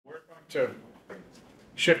to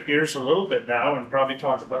shift gears a little bit now and probably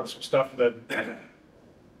talk about some stuff that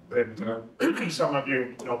some of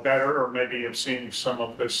you know better, or maybe have seen some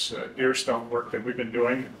of this deer stone work that we've been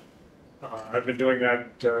doing. I've been doing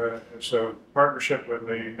that as a partnership with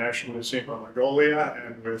the National Museum of Mongolia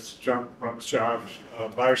and with Jamsranjav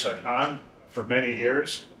Bayarsaikhan for many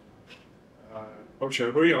years.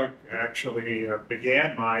 Fitzhugh actually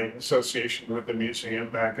began my association with the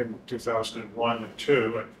museum back in 2001 and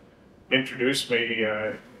 2, and introduced me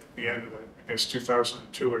at the end of, I guess,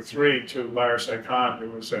 2002 or 3 to Bayarsaikhan,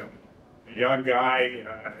 who was a young guy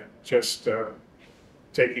just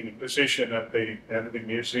taking a position at the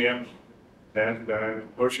museum. And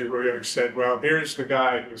Fitzhugh said, well, here's the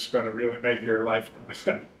guy who's going to really make your life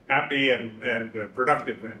happy and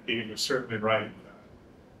productive. And he was certainly right.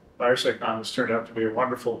 Bayarsaikhan has turned out to be a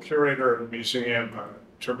wonderful curator of the museum, a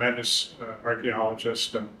tremendous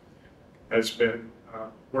archaeologist, and has been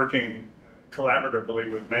working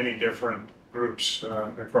collaboratively with many different groups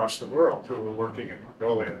across the world who are working in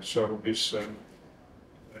Mongolia. So he's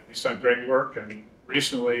done great work, and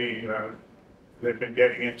recently they've been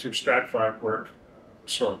getting into stratified work,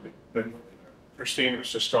 sort of that Christine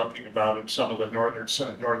was just talking about in some of the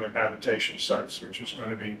northern habitation sites, which is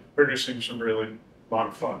going to be producing some really lot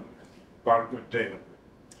of fun, a lot of good data.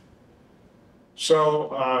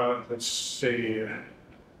 So let's see.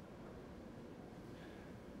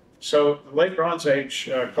 So the late Bronze Age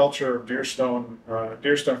culture of deerstone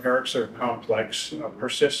heretics complex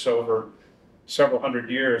persists over several hundred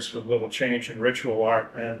years with little change in ritual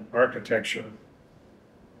art and architecture.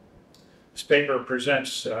 This paper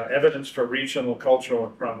presents evidence for regional, cultural,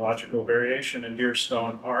 and chronological variation in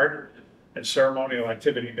deerstone art and ceremonial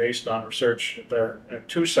activity based on research at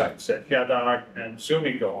 2 sites, at Yadag and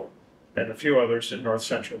Zumigo, and a few others in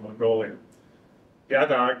north-central Mongolia.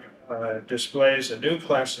 Yadag displays a new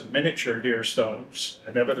class of miniature deer stones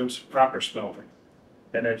and evidence of copper smelting.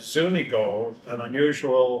 And at Zumigo, an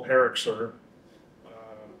unusual herixer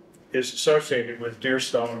is associated with a deer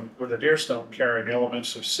stone carrying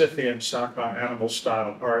elements of Scythian Saka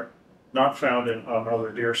animal-style art not found on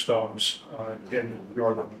other deer stones in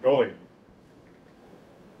northern Mongolia.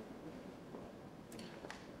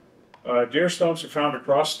 Deer stones are found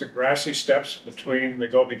across the grassy steppes between the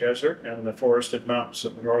Gobi Desert and the forested mountains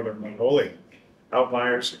of northern Mongolia.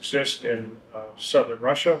 Outliers exist in southern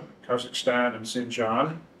Russia, Kazakhstan, and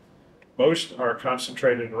Xinjiang. Most are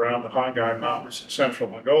concentrated around the Hongai Mountains in central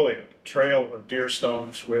Mongolia. The trail of deer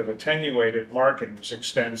stones with attenuated markings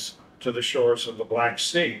extends to the shores of the Black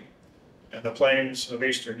Sea and the plains of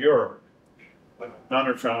Eastern Europe. None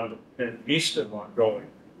are found in eastern Mongolia.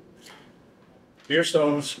 Deer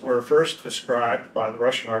stones were first described by the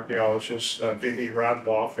Russian archaeologist V.V.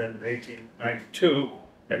 Radlov in 1892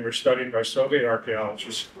 and were studied by Soviet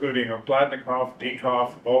archaeologists, including Okladnikov,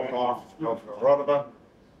 Dikov, Volkov, Novgorodova,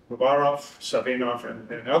 Ubarov, Savinov,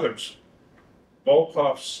 and others.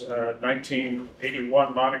 Volkov's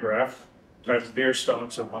 1981 monograph titled Deer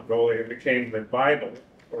Stones of Mongolia became the Bible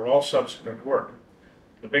for all subsequent work.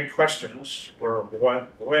 The big questions were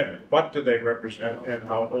what do they represent, and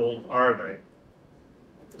how old are they?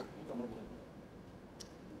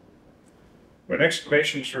 When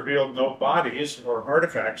excavations revealed no bodies or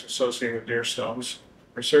artifacts associated with deer stones,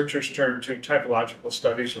 researchers turned to typological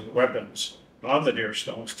studies of weapons on the deer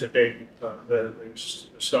stones to date the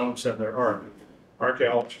stones and their art.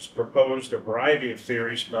 Archaeologists proposed a variety of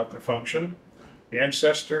theories about their function: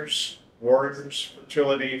 ancestors, warriors,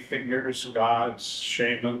 fertility, figures, gods,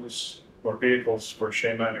 shamans, or vehicles for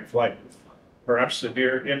shamanic flight. Perhaps the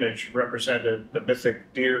deer image represented the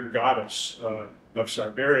mythic deer goddess of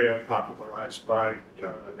Siberia, popularized by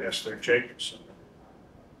Esther Jacobson.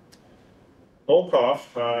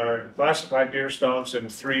 Volkov classified deer stones in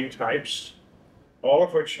 3 types, all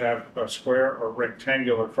of which have square or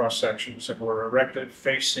rectangular cross-sections and were erected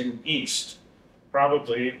facing east,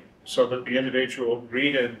 probably so that the individual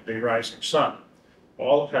greeted the rising sun.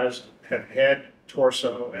 All have head,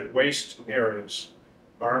 torso, and waist areas.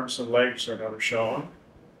 Arms and legs are never shown.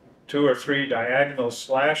 2 or 3 diagonal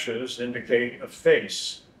slashes indicate a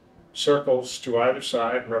face. Circles to either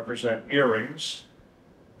side represent earrings.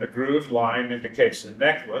 A grooved line indicates a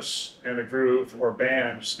necklace, and a groove or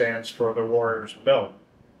band stands for the warrior's belt.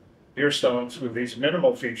 Deer stones with these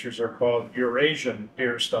minimal features are called Eurasian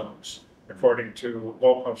deer stones, according to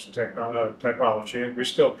Volkov's typology, and we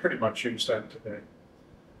still pretty much use that today,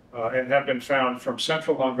 and have been found from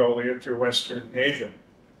central Mongolia to western Asia.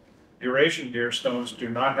 Eurasian deer stones do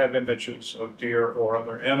not have images of deer or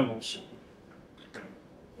other animals.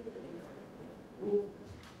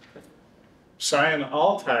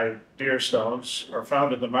 Cyan-Altai deer stones are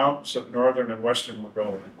found in the mountains of northern and western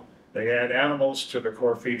Mongolia. They add animals to the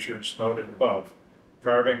core features noted above.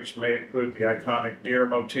 Carvings may include the iconic deer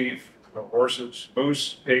motif, horses,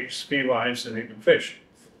 moose, pigs, felines, and even fish.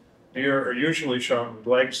 Deer are usually shown with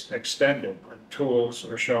legs extended, and tools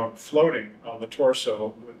are shown floating on the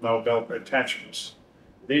torso with no belt attachments.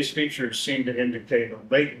 These features seem to indicate a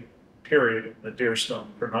latent period in the deer stone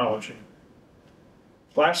chronology.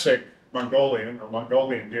 Classic Mongolian or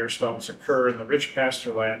Mongolian deer stones occur in the rich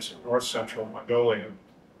pasture lands of north-central Mongolia.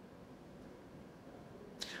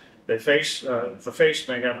 The face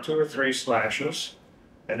may have 2 or 3 slashes,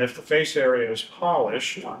 and if the face area is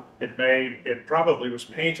polished, it probably was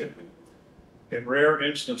painted. In rare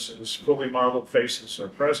instances, fully modeled faces are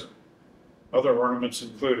present. Other ornaments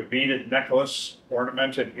include a beaded necklace,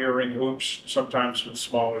 ornamented earring hoops, sometimes with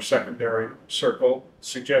smaller secondary circle,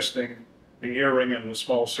 suggesting the earring and the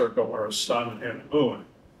small circle are a sun and a moon,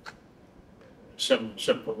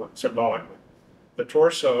 symbolically. The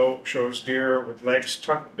torso shows deer with legs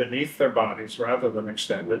tucked beneath their bodies rather than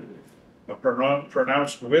extended, a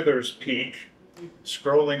pronounced withers peak,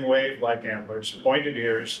 scrolling wave-like antlers, pointed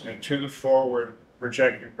ears, and 2 forward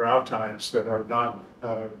projected brow tines that are not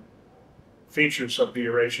features of the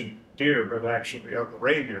Eurasian deer, but actually of the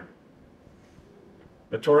reindeer.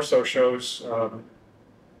 The torso shows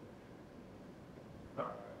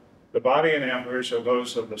the body and antlers are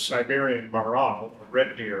those of the Siberian maral, or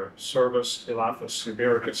red deer, Cervus elaphus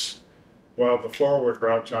sibiricus, while the forward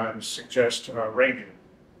brow tines suggest reindeer.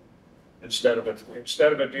 Instead of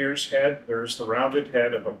a deer's head, there's the rounded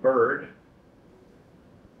head of a bird.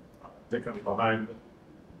 I think I'm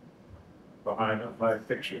behind my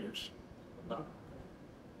pictures.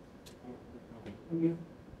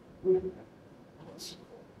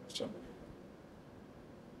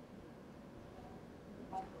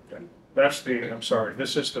 Okay. That's the, I'm sorry,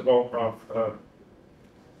 this is the Volkov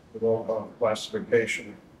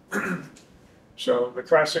classification. So the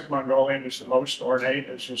classic Mongolian is the most ornate,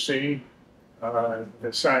 as you see.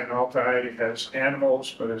 The Cyan-Altai has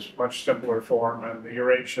animals, but is much simpler form, and the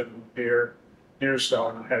Eurasian deer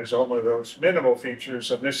stone has only those minimal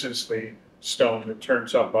features, and this is the stone that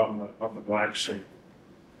turns up on the Black Sea.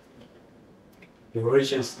 The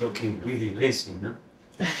Eurasians looking really lazy, no?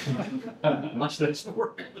 Much less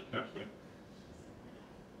work.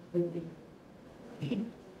 I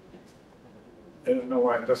don't know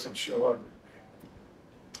why it doesn't show up.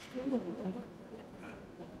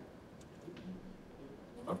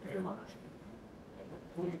 Okay.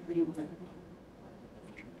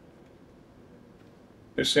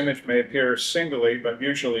 This image may appear singly, but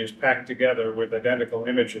usually is packed together with identical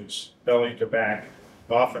images, belly to back,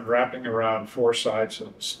 often wrapping around 4 sides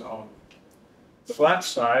of the stone. The flat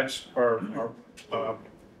sides are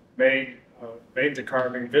made the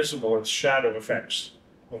carving visible as shadow effects,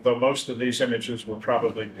 although most of these images were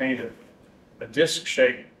probably painted. A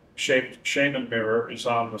disc-shaped shaman mirror is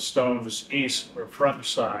on the stone's east or front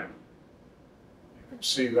side. You can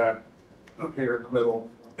see that up here in the middle,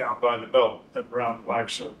 down by the belt, that round black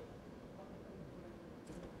circle.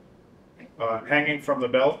 Hanging from the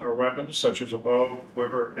belt are weapons such as a bow,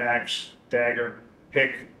 quiver, axe, dagger,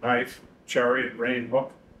 pick, knife, chariot, rein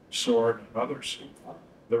hook, sword, and others.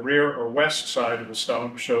 The rear or west side of the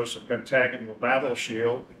stone shows a pentagonal battle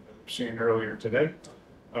shield, seen earlier today,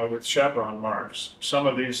 with chevron marks. Some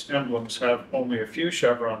of these emblems have only a few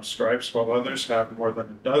chevron stripes, while others have more than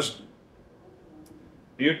a dozen.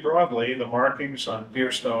 Viewed broadly, the markings on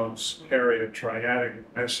deer stones carry a triadic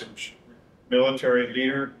message: military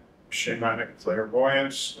leader, shamanic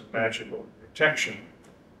clairvoyance, and magical protection,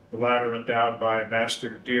 the latter endowed by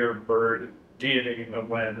master deer bird deity of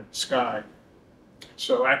land and sky.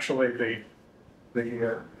 So actually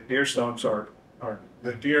the deer stones are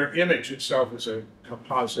the deer image itself is a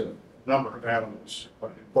composite number of animals,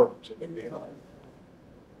 but important to the deer.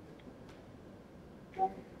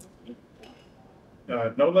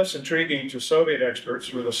 No less intriguing to Soviet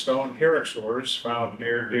experts were the stone hyraxors found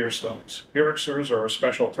near deer stones. Hyraxors are a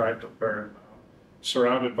special type of barren mound,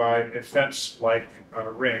 surrounded by a fence-like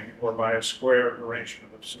ring or by a square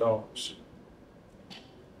arrangement of stones.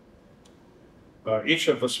 Each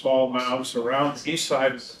of the small mounds around the east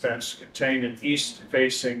side of the fence contain an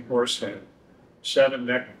east-facing horse head, 7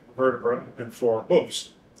 neck vertebrae, and 4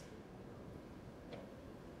 hooves.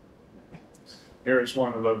 Here is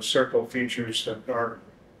one of those circle features that are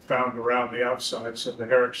found around the outsides of the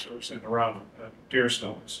hyraxors and around deer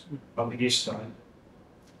stones on the east side.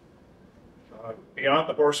 Beyond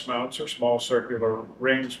the horse mounts are small circular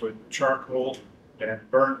rings with charcoal and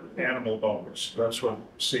burnt animal bones. That's what we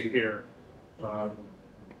see here.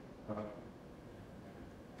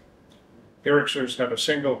 Hyraxers have a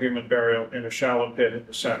single human burial in a shallow pit in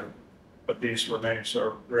the center, but these remains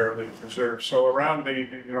are rarely preserved. So around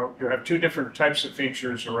you have two different types of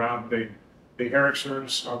features around the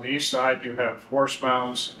Hyraxers. On the east side, you have horse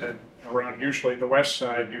mounds, and around usually the west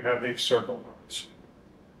side, you have these circle mounds.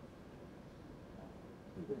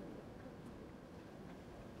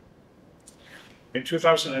 In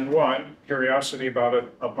 2001, curiosity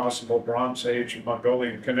about a possible Bronze Age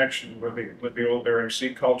Mongolian connection with the old Bering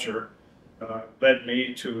Sea culture led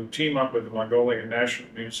me to team up with the Mongolian National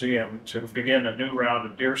Museum to begin a new round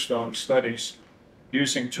of deer stone studies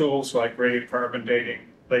using tools like radiocarbon dating,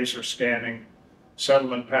 laser scanning,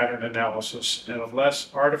 settlement pattern analysis, and a less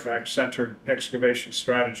artifact-centered excavation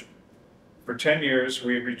strategy. For 10 years,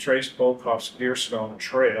 we retraced Volkov's deer stone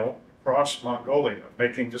trail across Mongolia,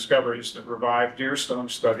 making discoveries that revived deer stone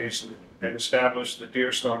studies and established the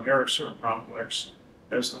deer stone Hyraxer complex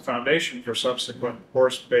as the foundation for subsequent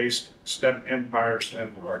horse-based steppe empires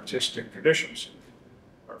and artistic traditions.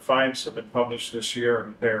 Our finds have been published this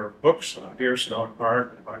year. There are books on deer stone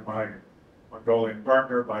art by my Mongolian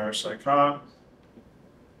partner, Bayarsaikhan,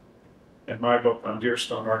 and my book on deer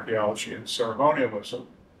stone archaeology and ceremonialism.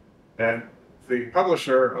 And the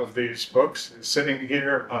publisher of these books is sitting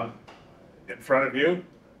here in front of you,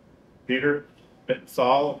 Peter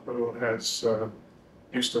Thal, who has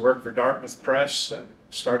used to work for Dartmouth Press and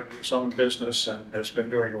started his own business and has been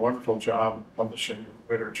doing a wonderful job publishing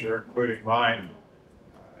literature, including mine.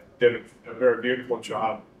 Did a very beautiful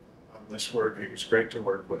job on this work. He was great to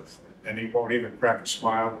work with, and he won't even crack a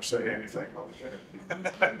smile or say anything.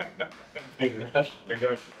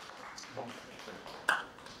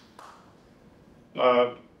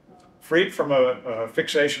 Freed from a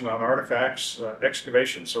fixation on artifacts,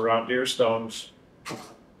 excavations around deer stones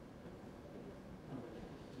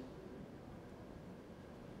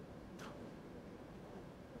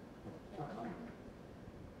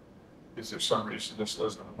is there some reason this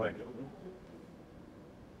doesn't like it?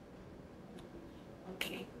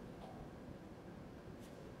 Okay.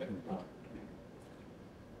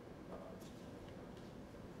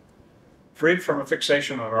 Freed from a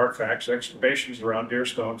fixation on artifacts, excavations around deer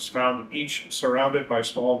stones found each surrounded by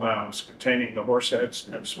small mounds containing the horse heads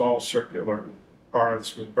and small circular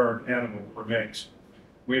hearths with burned animal remains.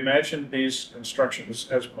 We imagined these constructions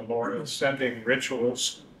as memorials, sending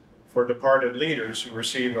rituals for departed leaders who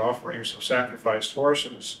received offerings of sacrificed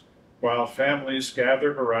horses, while families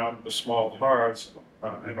gathered around the small hearths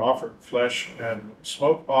and offered flesh and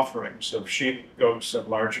smoke offerings of sheep, goats, and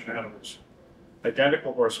large animals.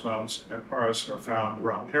 Identical horse mounds and hearths are found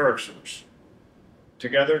around Hyraxers.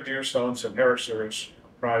 Together, deer stones and Hyraxers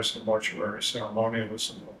comprise the mortuary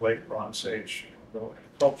ceremonialism of late Bronze Age Mongolian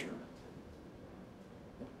culture.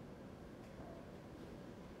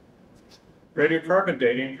 Radiocarbon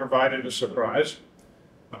dating provided a surprise.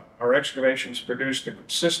 Our excavations produced a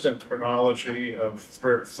consistent chronology of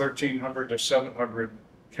 1300 to 700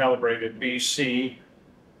 calibrated BC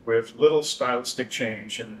with little stylistic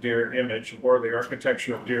change in the deer image or the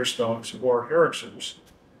architecture of deer stones or Hyraxers.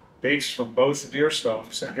 Dates from both deer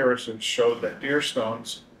stones and Hyraxers showed that deer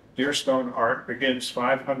stone art begins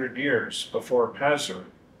 500 years before Pazur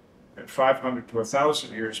and 500 to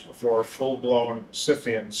 1,000 years before full-blown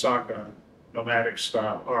Scythian Saka nomadic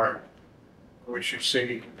style art, which you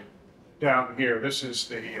see down here. This is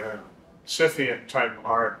the Scythian type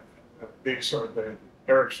art. These are the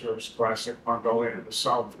Hyraxers, classic Mongolia in the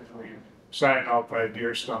south between Sino-Alpine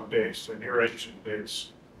deer stone dates and Eurasian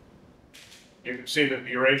dates. You can see that the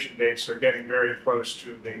Eurasian dates are getting very close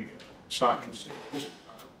to the Sakans.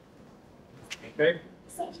 Okay?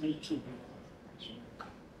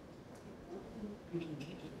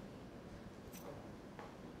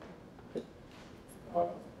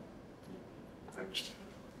 Next.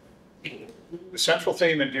 The central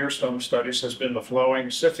theme in deer stone studies has been the flowing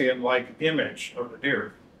Scythian-like image of the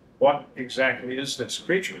deer. What exactly is this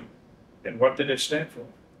creature, and what did it stand for?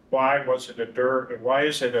 Why is it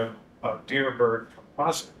a deer bird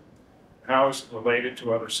composite? How is it related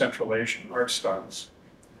to other Central Asian art styles?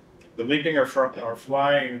 The leaping or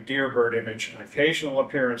flying deer bird image and occasional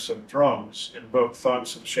appearance of drums invoke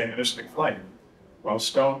thoughts of shamanistic flight, while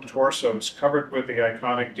stone torsos covered with the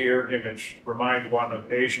iconic deer image remind one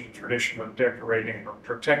of Asian tradition of decorating or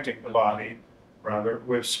protecting the body, rather,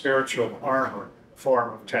 with spiritual armor, in the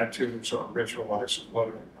form of tattoos or ritualized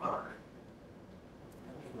clothing.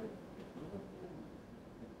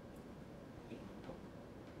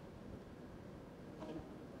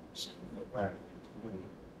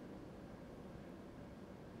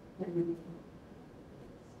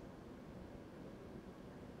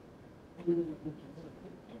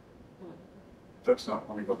 Does not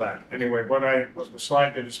want to go back. Anyway, what the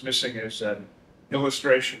slide that is missing is an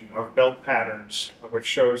illustration of belt patterns, which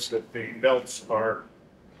shows that the belts are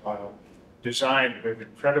designed with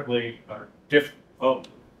incredibly oh.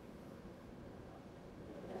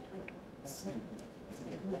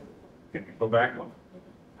 Can you go back one?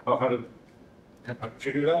 Oh, how did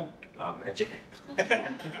you do that? Magic.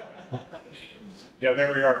 Yeah,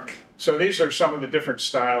 there we are. So these are some of the different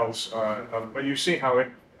styles, but you see how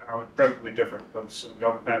incredibly different those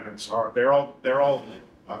belt patterns are. They're all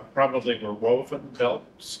probably were woven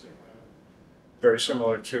belts, very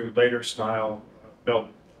similar to later style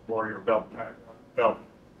warrior belt pattern,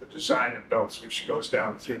 the design of belts, which goes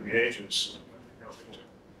down through the ages, into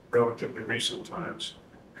relatively recent times.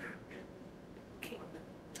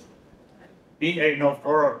 E.A.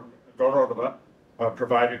 Novgorodova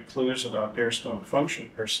provided clues about deerstone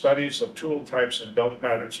function. Her studies of tool types and belt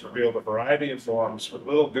patterns revealed a variety of forms with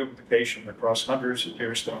little duplication across hundreds of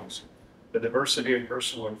deerstones. The diversity of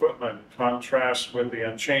personal equipment contrasts with the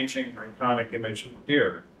unchanging or iconic image of the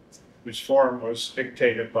deer, whose form was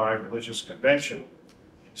dictated by religious convention.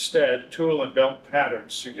 Instead, tool and belt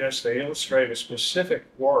patterns suggest they illustrate a specific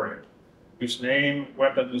warrior whose name,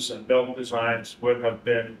 weapons, and belt designs would have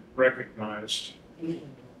been recognized.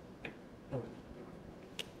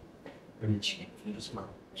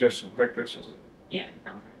 Just some quick pictures. Yeah.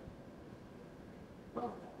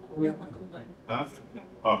 Huh?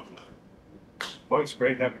 Oh. Boy, it's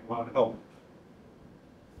great having a lot of help.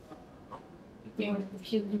 Yeah,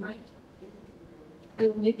 if you might.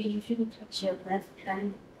 Maybe you shouldn't touch your left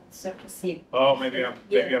hand, so to see. Oh, maybe I'm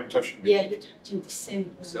touching. Yeah, you're touching the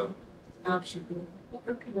same. So. Now should be.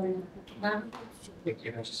 Now.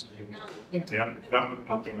 Yeah, I'm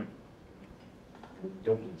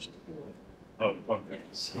doing it. Oh, okay.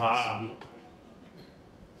 Ah.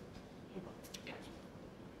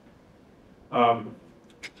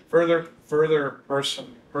 Further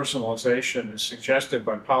personalization is suggested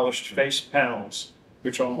by polished face panels,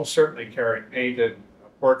 which almost certainly carry painted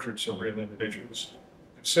portraits of real individuals.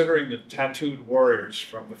 Considering the tattooed warriors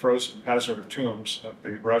from the frozen Pazar tombs of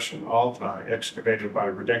the Russian Altai excavated by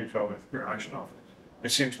Rudenko and Grashov,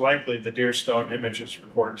 it seems likely the deerstone images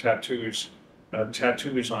record tattoos on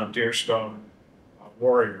deerstone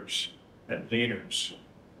warriors and leaders.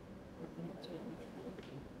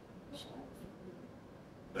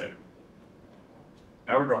 There.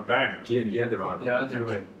 Now we're going back. Yeah, they're on. Yeah, other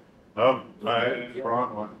way. Oh,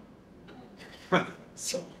 wrong one.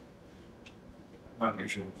 So. Not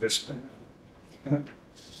usually this thing.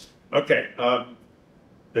 Okay,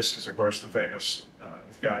 this is of course the famous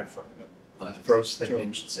guy from the frozen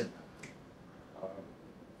tombs.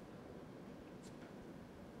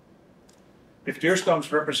 If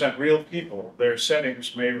deerstones represent real people, their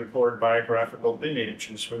settings may record biographical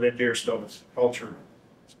lineages within deerstone culture.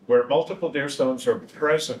 Where multiple deerstones are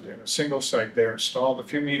present in a single site, they are installed a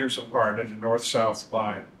few meters apart in a north-south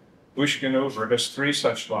line. Ushganova has 3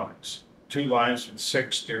 such lines, 2 lines with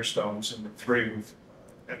 6 deerstones and a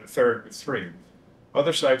third with 3.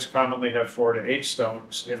 Other sites commonly have 4 to 8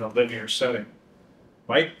 stones in a linear setting.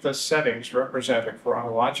 Might the settings represent a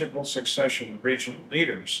chronological succession of regional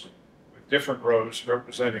leaders, with different rows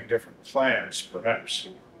representing different clans, perhaps?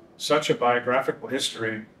 Such a biographical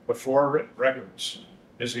history before written records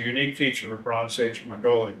is a unique feature of Bronze Age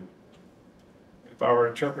Mongolia. If our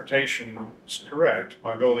interpretation is correct,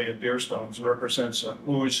 Mongolian deerstones represents a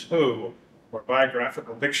who's who, or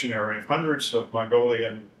biographical dictionary of hundreds of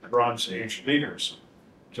Mongolian Bronze Age leaders.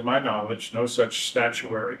 To my knowledge, no such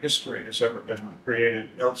statuary history has ever been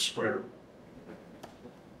created elsewhere.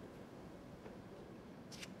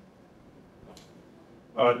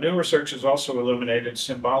 New research has also illuminated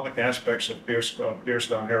symbolic aspects of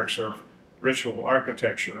deerstone Herxer ritual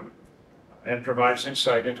architecture and provides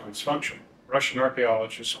insight into its function. Russian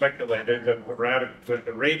archaeologists speculated that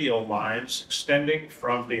the radial lines extending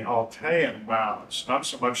from the Altaian mounds, not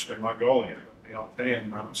so much the Mongolian, but the Altaian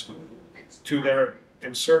mounds, to their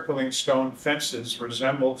encircling stone fences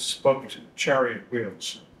resembled spoked chariot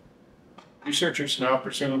wheels. Researchers now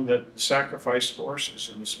presume that sacrificed horses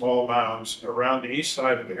in the small mounds around the east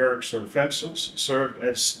side of the Herxer fences served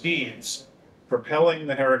as steeds, propelling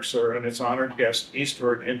the Herxer and its honored guest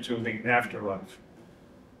eastward into the afterlife.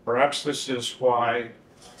 Perhaps this is why,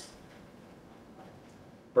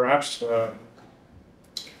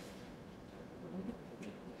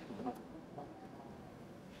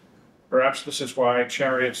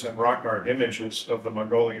 chariots and rock art images of the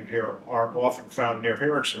Mongolian hero are often found near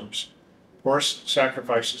Herxers. Horse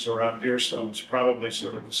sacrifices around deerstones probably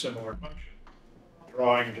serve a similar function,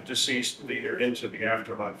 drawing the deceased leader into the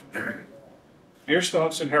afterlife. Deer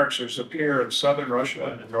stones and herxers appear in southern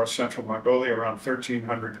Russia and north central Mongolia around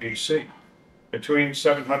 1300 BC. Between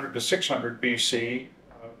 700 to 600 BC,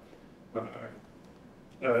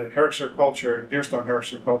 herxer culture, deerstone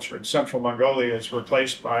herxer culture in central Mongolia is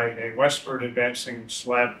replaced by a westward advancing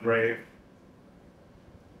slab grave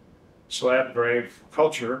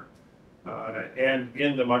culture, and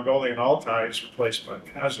in the Mongolian Altai is replaced by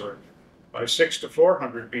Kazark. By 6 to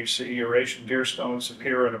 400 BC, Eurasian deer stones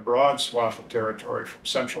appear in a broad swath of territory from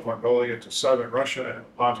central Mongolia to southern Russia and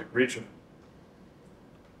the Pontic region.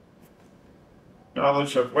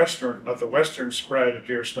 Knowledge of the western spread of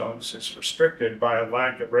deer stones is restricted by a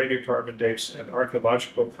lack of radiocarbon dates and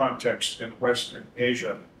archaeological context in Western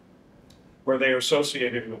Asia, where they are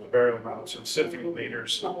associated with the burial mounds and Scythian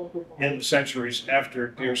leaders in the centuries after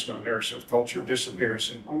deerstone herxer culture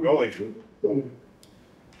disappears in Mongolia.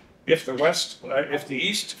 If the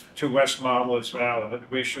east to west model is valid,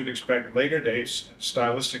 we should expect later dates and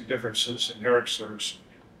stylistic differences in herxer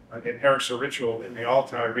ritual in the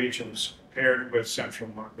Altai regions paired with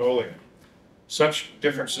central Mongolia. Such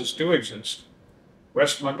differences do exist.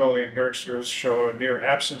 West Mongolian herxers show a near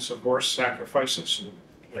absence of horse sacrifices.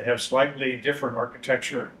 They have slightly different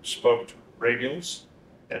architecture, spoked radials,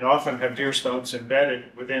 and often have deer stones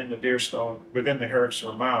embedded within the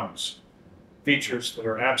herxer mounds, features that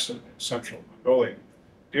are absent in central Mongolia.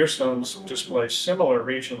 Deer stones display similar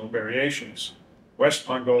regional variations. West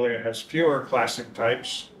Mongolia has fewer classic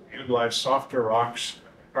types, utilize softer rocks,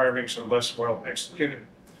 carvings are less well executed.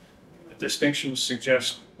 The distinctions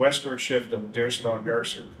suggest westward shift of deerstone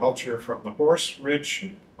herxer culture from the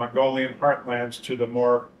horse-rich Mongolian heartlands to the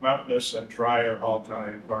more mountainous and drier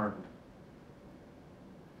Altai environment.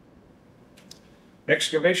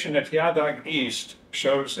 Excavation at Yadag East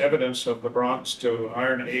shows evidence of the Bronze to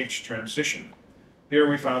Iron Age transition. Here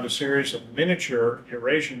we found a series of miniature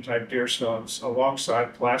Eurasian-type deer stones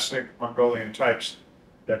alongside classic Mongolian types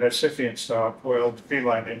that had Scythian-style coiled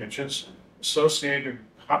feline images, associated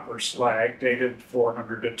copper slag dated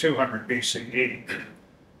 400 to 200 BCE.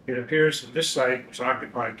 It appears that this site was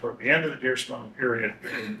occupied toward the end of the deerstone period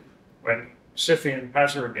when Scythian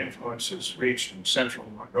Kazark influences reached central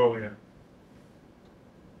Mongolia.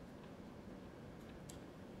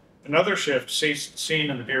 Another shift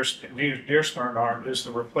seen in the deerstone art is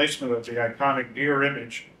the replacement of the iconic deer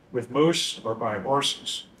image with moose or by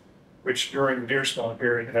horses, which during the deerstone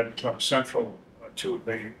period had become central to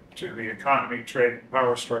the economy, trade, and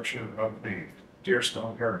power structure of the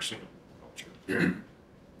deerstone herxer culture.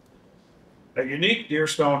 A unique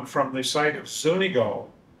deerstone from the site of Zunigo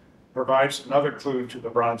provides another clue to the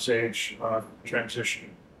Bronze Age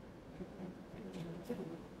transition.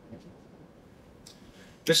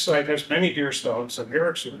 This site has many deer stones and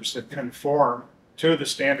herxers that conform to the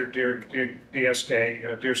standard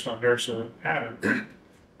DSK deerstone herxer pattern.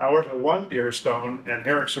 However, one deer stone and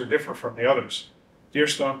herxer differ from the others.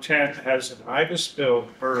 Deerstone 10 has an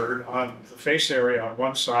ibis-billed bird on the face area on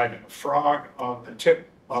one side and a frog on the tip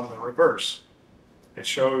on the reverse. It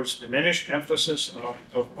shows diminished emphasis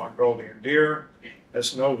of Mongolian deer,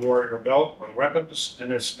 has no warrior belt or weapons,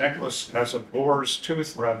 and its necklace has a boar's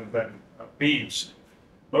tooth rather than beads.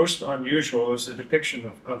 Most unusual is the depiction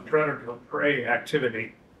of predator-prey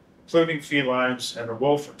activity, including felines and a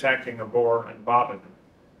wolf attacking a boar and bobbin.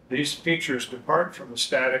 These features depart from the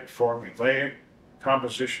static formulaic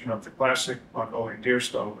composition of the classic Mongolian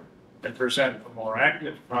deerstone and present a more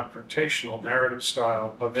active, confrontational narrative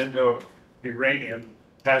style of Indo-Iranian,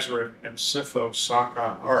 Kazark, and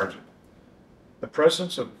Scytho-Saka art. The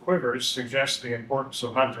presence of quivers suggests the importance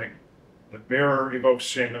of hunting. The mirror evokes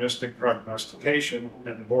shamanistic prognostication,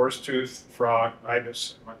 and the boar's tooth, frog,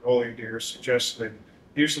 ibis, and Mongolian deer suggests the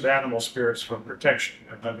use of animal spirits for protection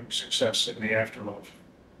and hunting success in the afterlife.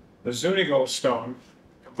 The Zunigo stone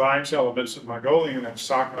combines elements of Mongolian and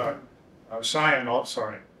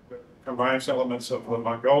combines elements of the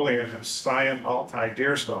Mongolian and Saiyan Altai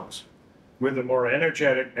deer stones with a more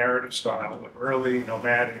energetic narrative style of early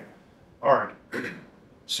nomadic art,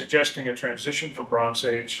 suggesting a transition from Bronze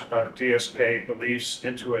Age DSK beliefs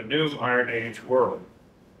into a new Iron Age world.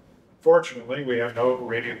 Fortunately, we have no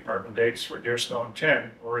radiocarbon dates for deerstone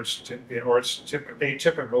 10 or its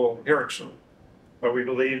atypical herxer, but we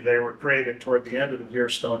believe they were created toward the end of the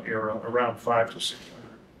deerstone era, around 5 to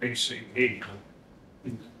 600 BCE.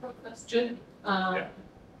 Question. Yeah.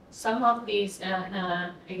 Some of these,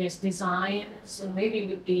 I guess, designs, maybe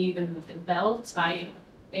with the belts,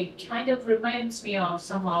 it kind of reminds me of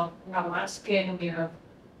some of Alaskan,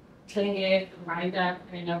 Klingit, Rydak,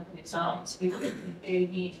 designs with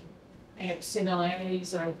maybe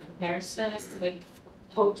similarities or comparisons with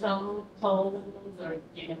totem poles or,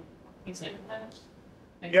 Is it?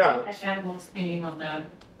 Like, Yeah. Animals hanging on the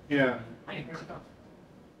Yeah. microscope.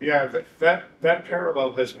 Yeah, that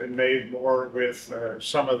parallel has been made more with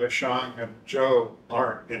some of the Shang and Zhou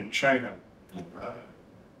art in China,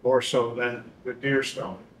 more so than the deer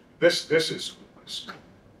stone. This is It's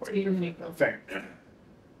unique. a thing,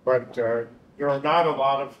 but there are not a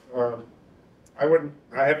lot of.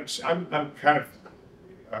 I haven't. I'm kind of.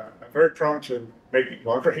 I'm very prone to making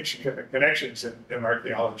long-range connections in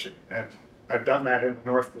archaeology, and I've done that in the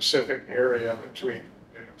North Pacific area between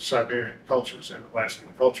Siberian cultures and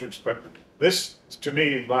Alaskan cultures, but this, to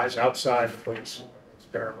me, lies outside of those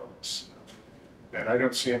parallels. And I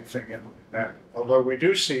don't see anything in that. Although we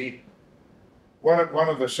do see, one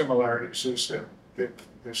of the similarities is that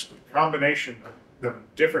this combination of the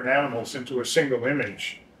different animals into a single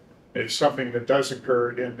image is something that does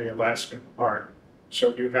occur in the Alaskan art.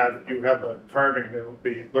 So you have a carving that will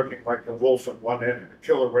be looking like a wolf on one end and a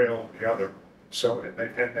killer whale on the other. So,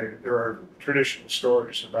 there are traditional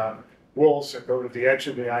stories about wolves that go to the edge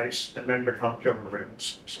of the ice and then become killer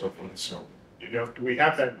whales and so forth. So, we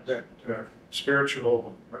have that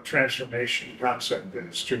spiritual transformation concept that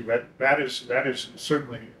is true. That is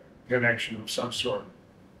certainly a connection of some sort,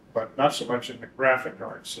 but not so much in the graphic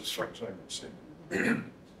arts as far as I can see.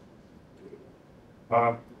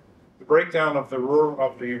 The breakdown of the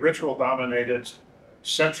ritual-dominated,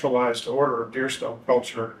 centralized order of deerstone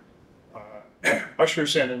culture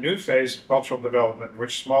ushers in a new phase of cultural development in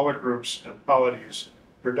which smaller groups and polities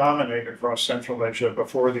predominate across Central Asia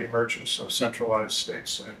before the emergence of centralized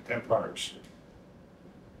states and empires.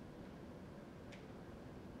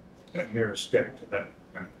 And here's getting to that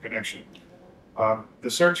connection.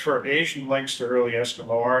 The search for Asian links to early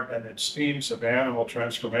Eskimo art and its themes of animal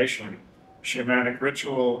transformation, shamanic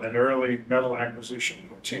ritual, and early metal acquisition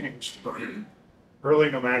continues.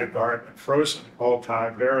 Early nomadic art and frozen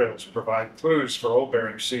all-time burials provide clues for old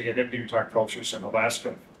Bering Sea and Inuit cultures in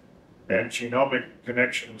Alaska, and genomic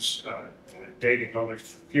connections dating only a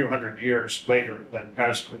few hundred years later than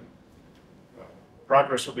past.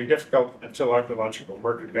 Progress will be difficult until archaeological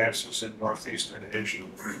work advances in northeastern Asia.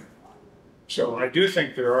 So I do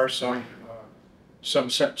think there are some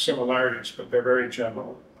similarities, but they're very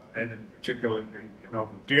general, and in particular,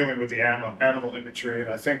 dealing with the animal imagery.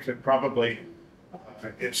 And I think that probably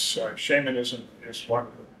shamanism is one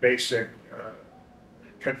of the basic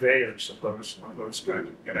conveyors of those kind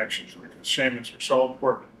of connections, because shamans are so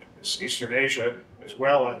important in Eastern Asia as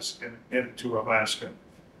well as into Alaska.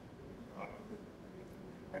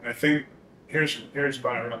 And I think here's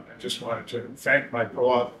Byron. I just wanted to thank my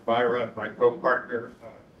co-author Byron, my co-partner,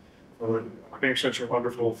 for being such a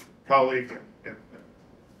wonderful colleague in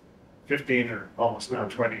 15 or almost now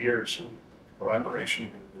 20 years of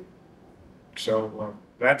collaboration. So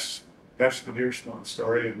that's the deerstone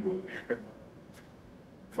story, and you can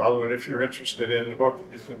follow it if you're interested in the book.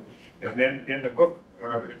 And then in the book,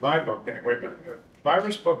 in my book anyway,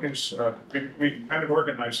 Byra's book is, we kind of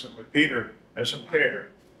organized them with Peter as a pair.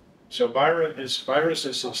 So Byra's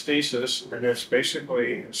is his thesis, and it's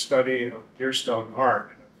basically a study of deerstone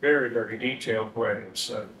art in a very, very detailed way.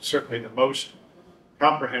 It's certainly the most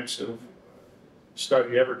comprehensive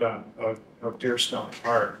study ever done of deerstone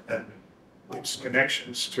art, and its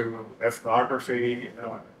connections to ethnography,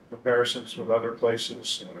 comparisons with other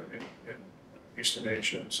places in Eastern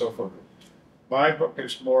Asia and so forth. My book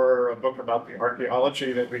is more a book about the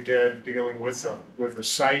archaeology that we did, dealing with the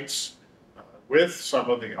sites, with some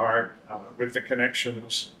of the art, with the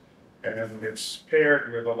connections, and it's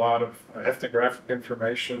paired with a lot of ethnographic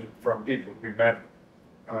information from people we met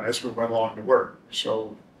as we went along the work.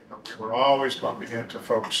 So we were always bumping into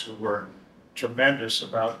folks who were tremendous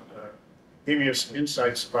about giving us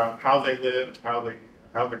insights about how they lived, how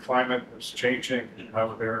the climate was changing,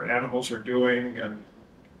 how their animals are doing, and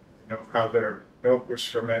how their milk was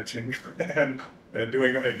fermenting, and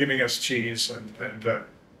giving us cheese, and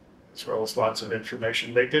as well as lots of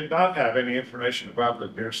information. They did not have any information about the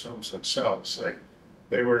deerstones themselves.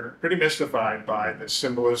 They were pretty mystified by the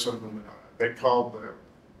symbolism. They called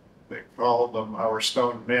them our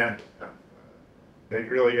stone men. They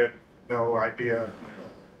really had no idea,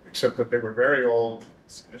 except that they were very old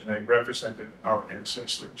and they represented our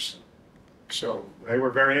ancestors. So they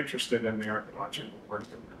were very interested in the archaeological work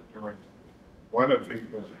that we were doing. One of the,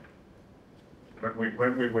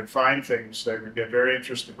 when we would find things, they would get very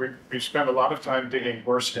interested. We spent a lot of time digging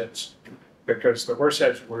horse heads, because the horse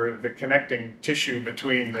heads were the connecting tissue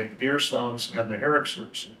between the deer stones and the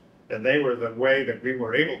herixers. And they were the way that we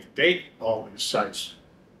were able to date all these sites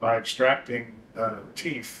by extracting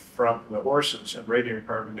teeth from the horses and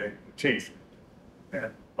radiocarbonate the teeth.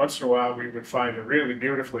 And once in a while we would find a really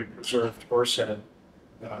beautifully preserved horse head.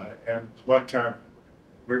 And one time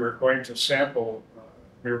we were going to sample,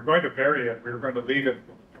 we were going to bury it, we were going to leave it,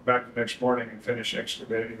 come back the next morning and finish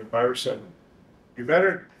excavating. And Byron said, we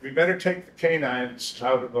better take the canines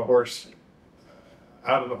out of the horse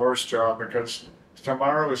jaw, because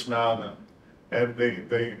tomorrow is Nana. And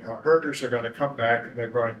the herders are going to come back and they're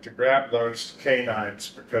going to grab those canines,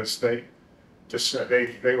 because they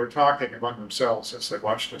were talking among themselves as they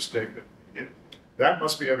watched us dig it. That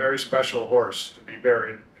must be a very special horse to be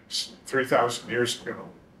buried. It's 3,000 years ago.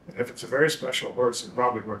 And if it's a very special horse, it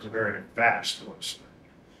probably was a very fast horse.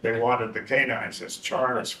 They wanted the canines as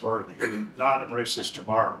charms for non-races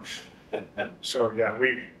tomorrow. So yeah,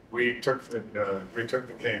 we took the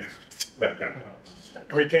canines.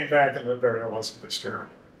 We came back and the burial wasn't this terrible.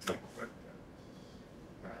 But,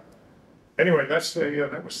 anyway,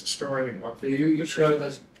 that was the story. So you showed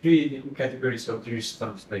us 3 different categories of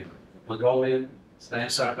geostones, like Mongolian,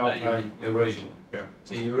 South and Eurasian. Yeah.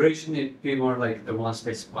 So Eurasian would be more like the ones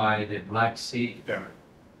specified in Black Sea. Yeah.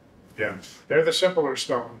 Yeah, they're the simpler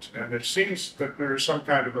stones, and it seems that there's some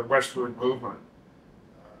kind of a westward movement.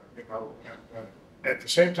 At the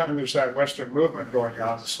same time there's that western movement going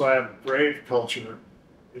on, the slab grave culture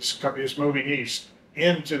is moving east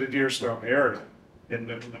into the Deerstone area in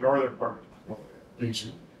the northern part of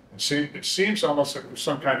Mongolia. It seems almost like there's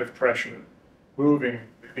some kind of pressure moving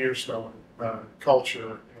the Deerstone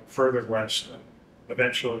culture further west and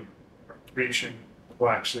eventually reaching the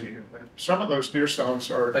Black Sea. And some of those Deerstones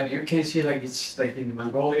are... But you can see, like, it's like in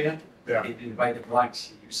Mongolia, Yeah. by the Black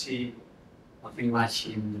Sea, you see nothing much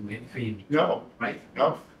in between. No, right?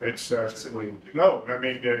 No, it's no. I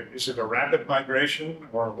mean, is it a rapid migration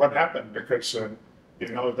or what happened? Because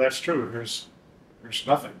that's true. There's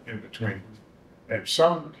nothing in between, and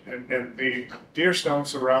the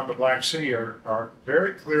Deerstones around the Black Sea are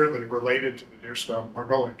very clearly related to the Deerstone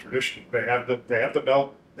Mongolian tradition. They have the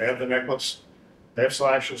belt, they have the necklace, they have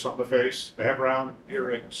slashes on the face, they have round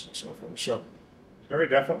earrings and so forth. So very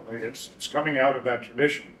definitely, it's coming out of that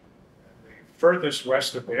tradition. Furthest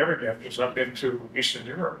west that they ever get is up into Eastern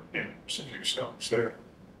Europe in some Deerstones there.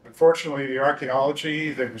 Unfortunately, the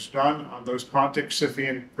archaeology that was done on those Pontic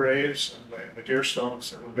Scythian graves and the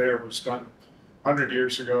Deerstones that were there was done 100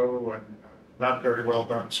 years ago and not very well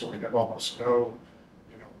done, so we have almost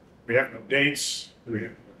we have no dates.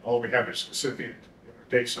 All we have is the Scythian,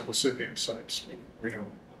 dates of the Scythian sites. We know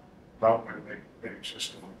about when they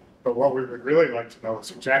existed. But what we would really like to know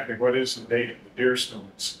is exactly what is the date of the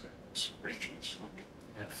Deerstones regions.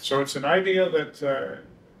 So it's an idea that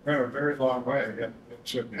went a very long way. And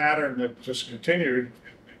it's a pattern that just continued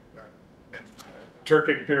in the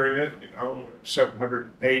Turkic period,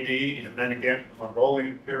 700 AD, and then again the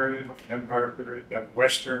Mongolian period, Empire period, that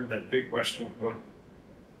big Western book.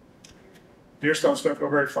 Deerstones don't go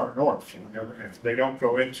very far north, on the other hand. They don't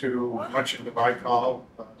go much into Baikal,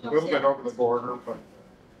 a little bit over the border, but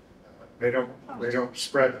they don't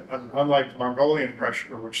spread, unlike the Mongolian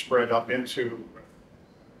pressure, which spread up into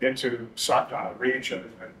Sakha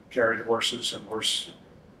region and carried horses and horse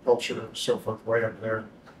culture and so forth way up there.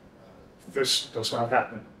 This does not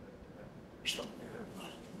happen. So,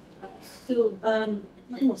 so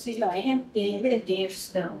you have the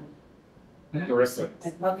Deerstone. Directly.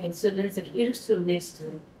 Okay, so there's a Deerstone list.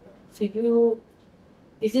 So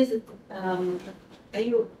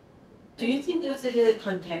do you think those are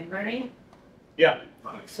contemporary? Yeah.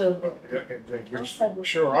 So They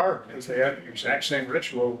sure are, because they have the exact same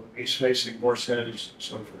ritual, east-facing horse heads and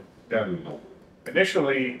so forth. Yeah.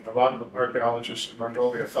 Initially, a lot of the archaeologists in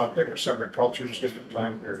Mongolia thought they were separate cultures, different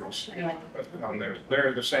time periods. But no,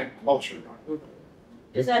 they're the same culture.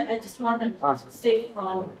 I just want to say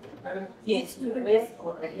from yes, with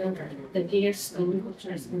the Deerstone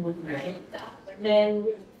cultures movement. Then,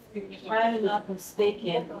 if I'm not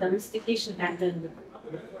mistaken, domestication happened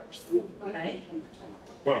right?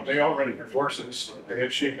 Well, they already had horses, they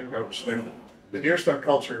had sheep and goats. The Deerstone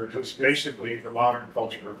culture is basically the modern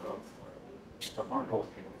culture of Mongolia.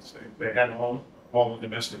 They had all the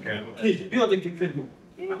domestic animals.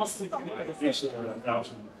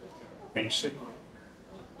 BC.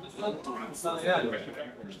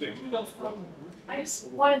 I just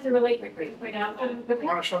wanted to really quickly point out You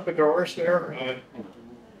want to shut the doors there?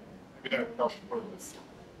 Maybe that helps.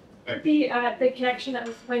 the connection that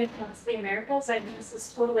was pointed across the Americas. I know this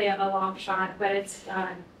is totally a long shot, but it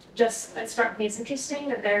struck me as interesting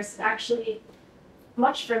that there's actually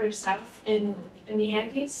much further south in the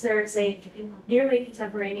Andes. There's a nearly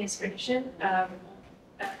contemporaneous tradition, a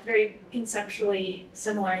very conceptually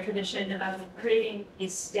similar tradition of creating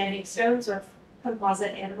these standing stones with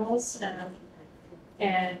composite animals.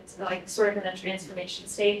 and like sort of in a transformation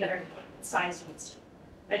state that are seismic.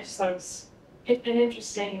 I just thought it was an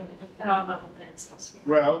interesting phenomenon in itself.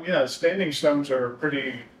 Well, yeah, standing stones are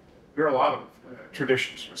there are a lot of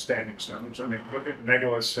traditions with standing stones. I mean, look at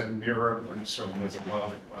megaliths in Europe, and so there's a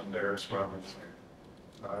lot on there as well.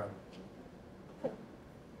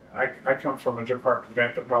 I come from a department of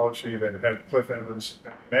anthropology that had Cliff Evans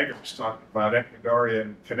and Megan was talking about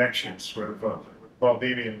Ecuadorian connections with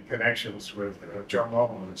Maldivian connections with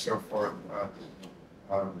Jamsranjav and so forth.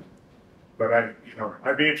 But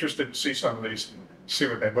I'd be interested to see some of these, see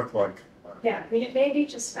what they look like. Yeah, I mean, it may be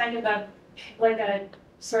just kind of like a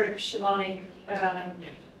sort of shamanic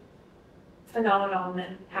phenomenon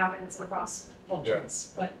that happens across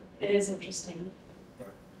cultures, but it is interesting.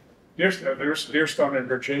 There's deer stone in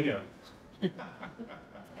Virginia.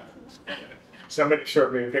 Somebody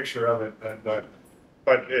showed me a picture of it, but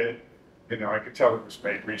I could tell it was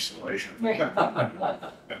made recently.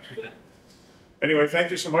 Anyway, thank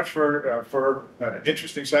you so much for an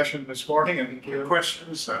interesting session this morning and your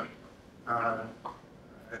questions.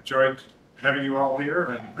 Enjoyed having you all here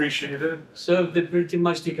and appreciate it. So pretty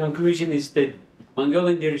much the conclusion is that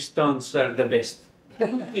Mongolian deer stones are the best.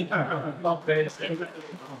 Not bad.